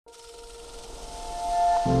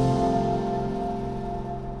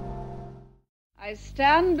I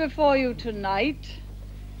stand before you tonight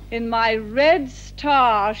in my red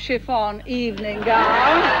star chiffon evening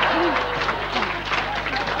gown.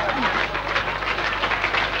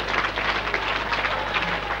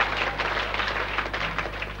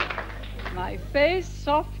 My face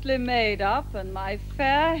softly made up and my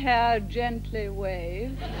fair hair gently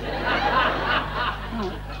waved.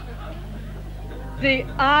 The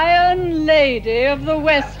Iron Lady of the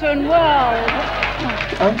Western world.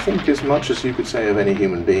 I think as much as you could say of any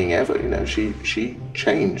human being ever, you know, she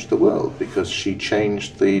changed the world because she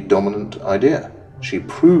changed the dominant idea. She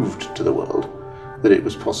proved to the world that it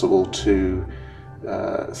was possible to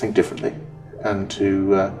think differently and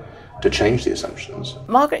to change the assumptions.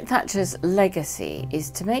 Margaret Thatcher's legacy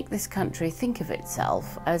is to make this country think of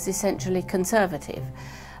itself as essentially conservative.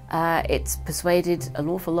 It's persuaded an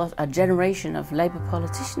awful lot, a generation of Labour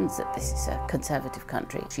politicians, that this is a conservative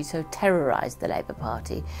country. She so terrorised the Labour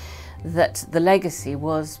Party that the legacy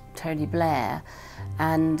was Tony Blair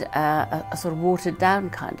and a sort of watered down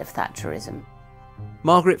kind of Thatcherism.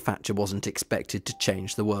 Margaret Thatcher wasn't expected to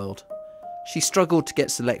change the world. She struggled to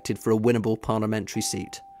get selected for a winnable parliamentary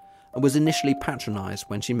seat and was initially patronised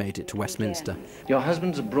when she made it to Westminster. Your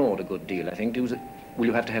husband's abroad a good deal, I think. Will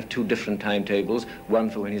you have to have two different timetables, one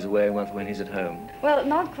for when he's away and one for when he's at home? Well,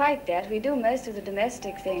 not quite that. We do most of the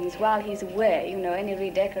domestic things while he's away, you know, any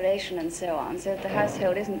redecoration and so on, so that the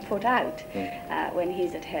household isn't put out when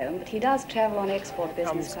he's at home. But he does travel on export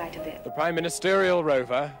business quite a bit. The Prime Ministerial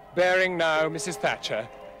rover, bearing now Mrs. Thatcher.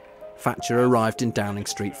 Thatcher arrived in Downing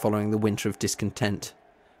Street following the winter of discontent,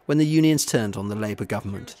 when the unions turned on the Labour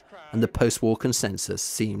government and the post-war consensus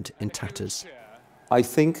seemed in tatters. I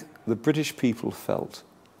think the British people felt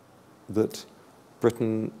that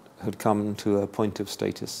Britain had come to a point of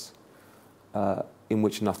status in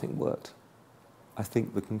which nothing worked. I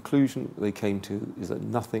think the conclusion they came to is that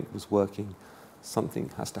nothing was working, something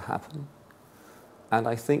has to happen. And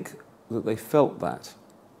I think that they felt that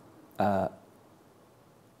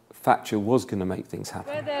Thatcher was going to make things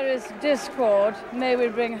happen. Where there is discord, may we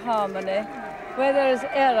bring harmony. Where there is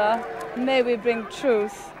error, may we bring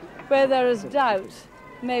truth. Where there is doubt,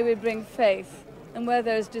 may we bring faith. And where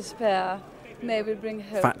there is despair, may we bring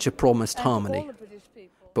hope. Thatcher promised harmony,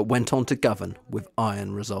 but went on to govern with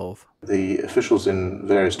iron resolve. The officials in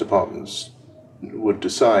various departments would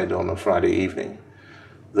decide on a Friday evening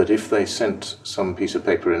that if they sent some piece of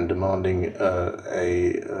paper in demanding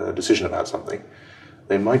a decision about something,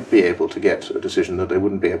 they might be able to get a decision that they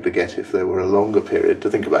wouldn't be able to get if there were a longer period to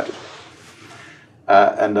think about it.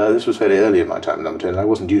 This was fairly early in my time in Number 10, and I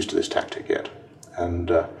wasn't used to this tactic yet. And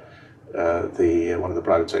one of the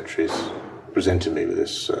private secretaries presented me with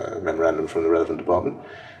this memorandum from the relevant department,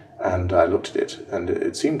 and I looked at it, and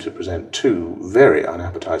it seemed to present two very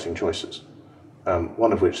unappetizing choices,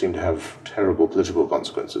 one of which seemed to have terrible political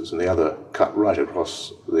consequences, and the other cut right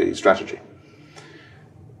across the strategy.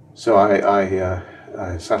 So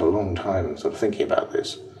I sat a long time sort of thinking about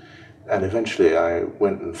this. And eventually I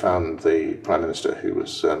went and found the Prime Minister, who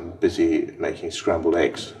was busy making scrambled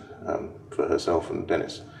eggs for herself and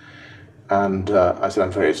Dennis. And I said,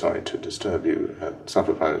 I'm very sorry to disturb you at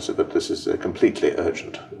supper, Prime Minister, but this is completely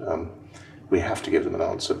urgent. We have to give them an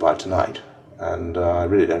answer by tonight. And I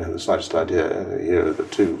really don't have the slightest idea here are the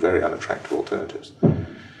two very unattractive alternatives.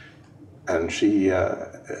 And she,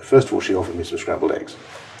 first of all, she offered me some scrambled eggs.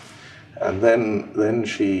 And then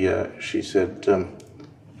she said,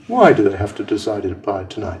 why do they have to decide it by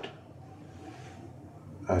tonight?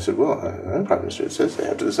 I said, well, I don't know, Prime Minister, it says they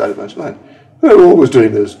have to decide it by tonight. They're always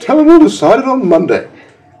doing this. Tell them we'll decide it on Monday.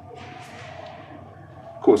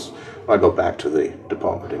 Of course, I got back to the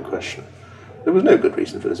department in question. There was no good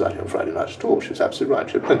reason for deciding on Friday night at all. She was absolutely right.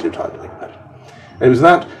 She had plenty of time to think about it. And it was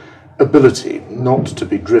that ability not to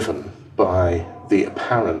be driven by the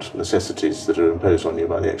apparent necessities that are imposed on you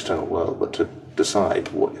by the external world, but to decide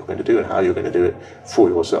what you're going to do and how you're going to do it for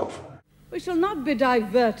yourself. We shall not be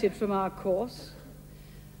diverted from our course.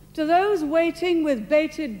 To those waiting with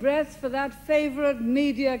bated breath for that favourite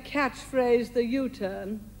media catchphrase, the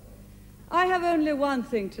U-turn, I have only one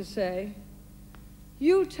thing to say.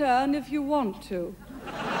 U-turn if you want to.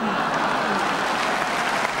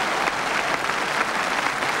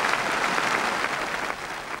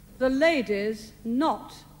 The ladies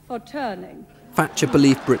not for turning. Thatcher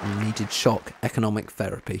believed Britain needed shock economic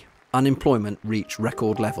therapy. Unemployment reached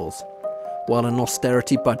record levels, while an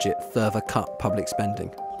austerity budget further cut public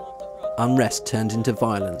spending. Unrest turned into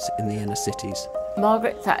violence in the inner cities.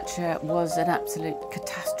 Margaret Thatcher was an absolute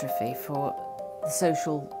catastrophe for the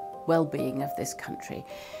social well-being of this country.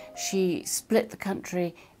 She split the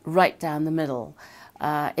country right down the middle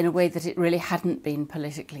in a way that it really hadn't been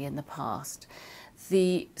politically in the past.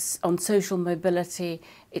 on social mobility,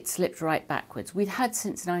 it slipped right backwards. We'd had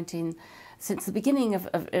since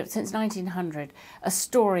 1900 a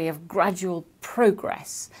story of gradual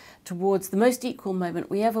progress towards the most equal moment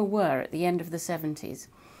we ever were at the end of the 70s.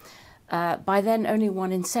 By then, only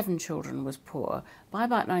 1 in 7 children was poor. By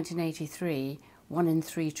about 1983, 1 in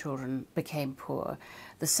 3 children became poor.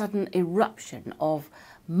 The sudden eruption of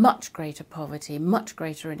much greater poverty, much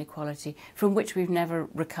greater inequality, from which we've never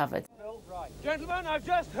recovered. Gentlemen, I've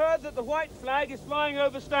just heard that the white flag is flying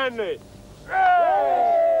over Stanley.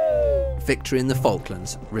 Victory in the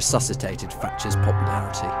Falklands resuscitated Thatcher's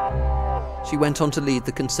popularity. She went on to lead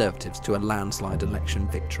the Conservatives to a landslide election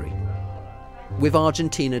victory. With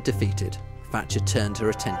Argentina defeated, Thatcher turned her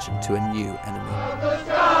attention to a new enemy.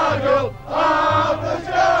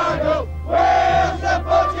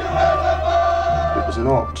 It was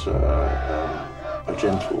not a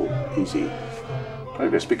gentle, easy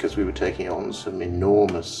progress, because we were taking on some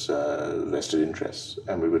enormous vested interests,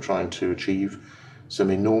 and we were trying to achieve some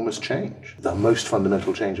enormous change. The most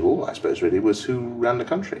fundamental change of all, I suppose, really, was who ran the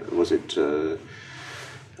country. Was it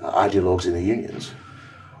ideologues in the unions,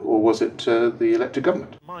 or was it the elected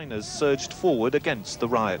government? Miners surged forward against the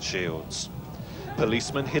riot shields.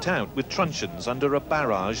 Policemen hit out with truncheons under a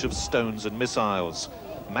barrage of stones and missiles.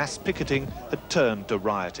 Mass picketing had turned to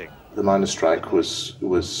rioting. The miners' strike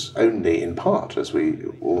was only in part, as we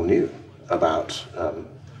all knew, about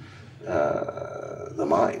the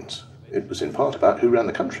mines. It was in part about who ran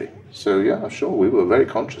the country. So yeah, sure, we were very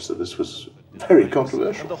conscious that this was very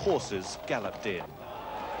controversial. And the horses galloped in.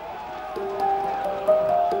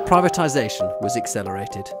 Privatisation was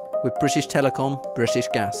accelerated, with British Telecom, British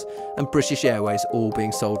Gas and British Airways all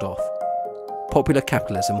being sold off. Popular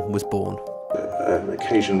capitalism was born. An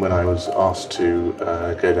occasion when I was asked to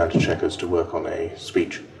go down to Chequers to work on a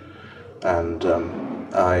speech, and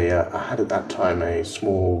I had at that time a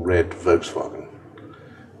small red Volkswagen,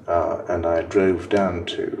 and I drove down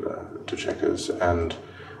to Chequers, and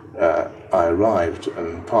I arrived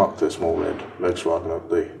and parked the small red Volkswagen at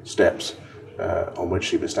the steps on which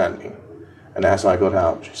she was standing, and as I got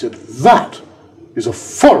out she said, "That is a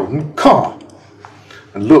foreign car,"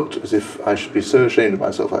 and looked as if I should be so ashamed of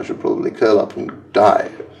myself I should probably curl up and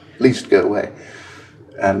die, at least go away.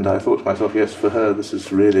 And I thought to myself, yes, for her this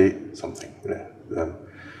is really something. You know,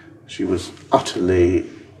 she was utterly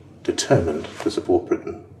determined to support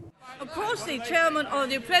Britain. Of course, the chairman or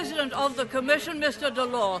the president of the Commission, Mr.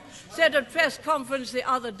 Delors, said at press conference the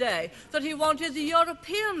other day that he wanted the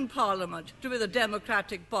European Parliament to be the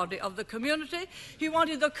democratic body of the community, he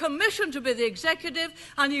wanted the Commission to be the executive,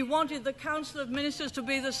 and he wanted the Council of Ministers to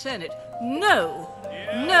be the Senate. No,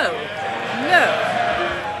 no, no.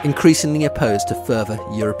 Increasingly opposed to further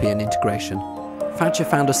European integration, Thatcher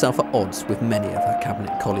found herself at odds with many of her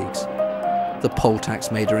cabinet colleagues. The poll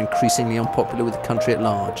tax made her increasingly unpopular with the country at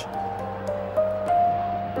large.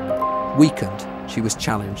 Weakened, she was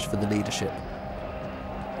challenged for the leadership.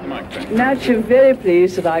 Naturally, very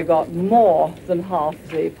pleased that I got more than half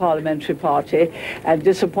the parliamentary party, and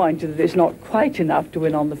disappointed that it's not quite enough to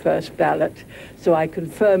win on the first ballot. So I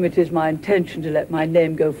confirm it is my intention to let my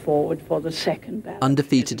name go forward for the second ballot.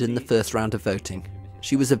 Undefeated in the first round of voting,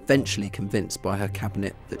 she was eventually convinced by her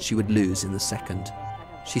cabinet that she would lose in the second.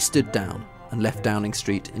 She stood down and left Downing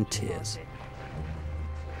Street in tears.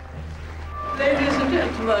 Ladies and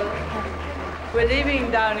gentlemen, we're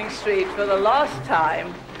leaving Downing Street for the last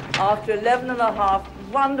time after 11.5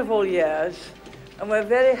 wonderful years, and we're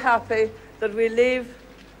very happy that we leave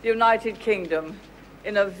the United Kingdom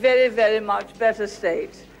in a very, very much better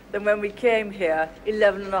state than when we came here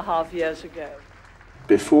 11.5 years ago.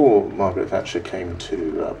 Before Margaret Thatcher came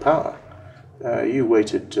to power, you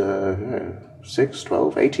waited 6,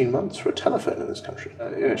 12, 18 months for a telephone in this country.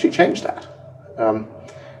 She changed that.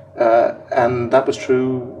 And that was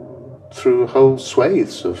true through whole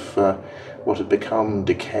swathes of what had become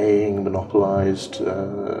decaying, monopolised,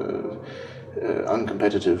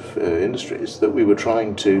 uncompetitive industries that we were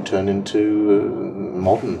trying to turn into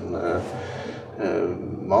modern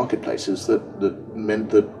marketplaces that meant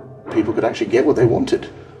that people could actually get what they wanted.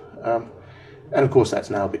 And of course that's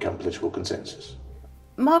now become political consensus.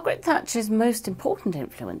 Margaret Thatcher's most important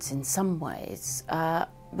influence in some ways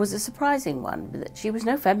was a surprising one, that she was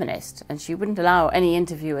no feminist, and she wouldn't allow any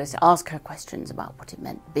interviewers to ask her questions about what it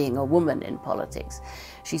meant being a woman in politics.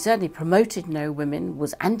 She certainly promoted no women,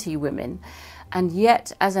 was anti-women, and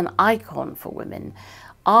yet as an icon for women,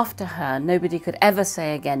 after her nobody could ever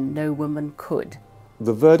say again no woman could.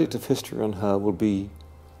 The verdict of history on her will be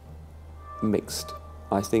mixed.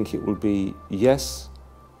 I think it will be, yes,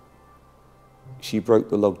 she broke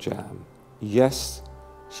the logjam. Yes,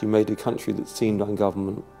 She made a country that seemed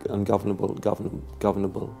ungovernable.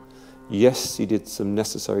 Yes, she did some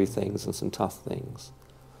necessary things and some tough things,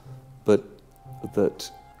 but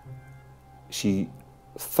that she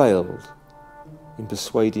failed in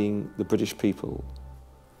persuading the British people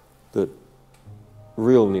that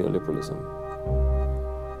real neoliberalism,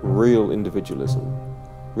 real individualism,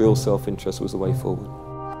 real self-interest was the way forward.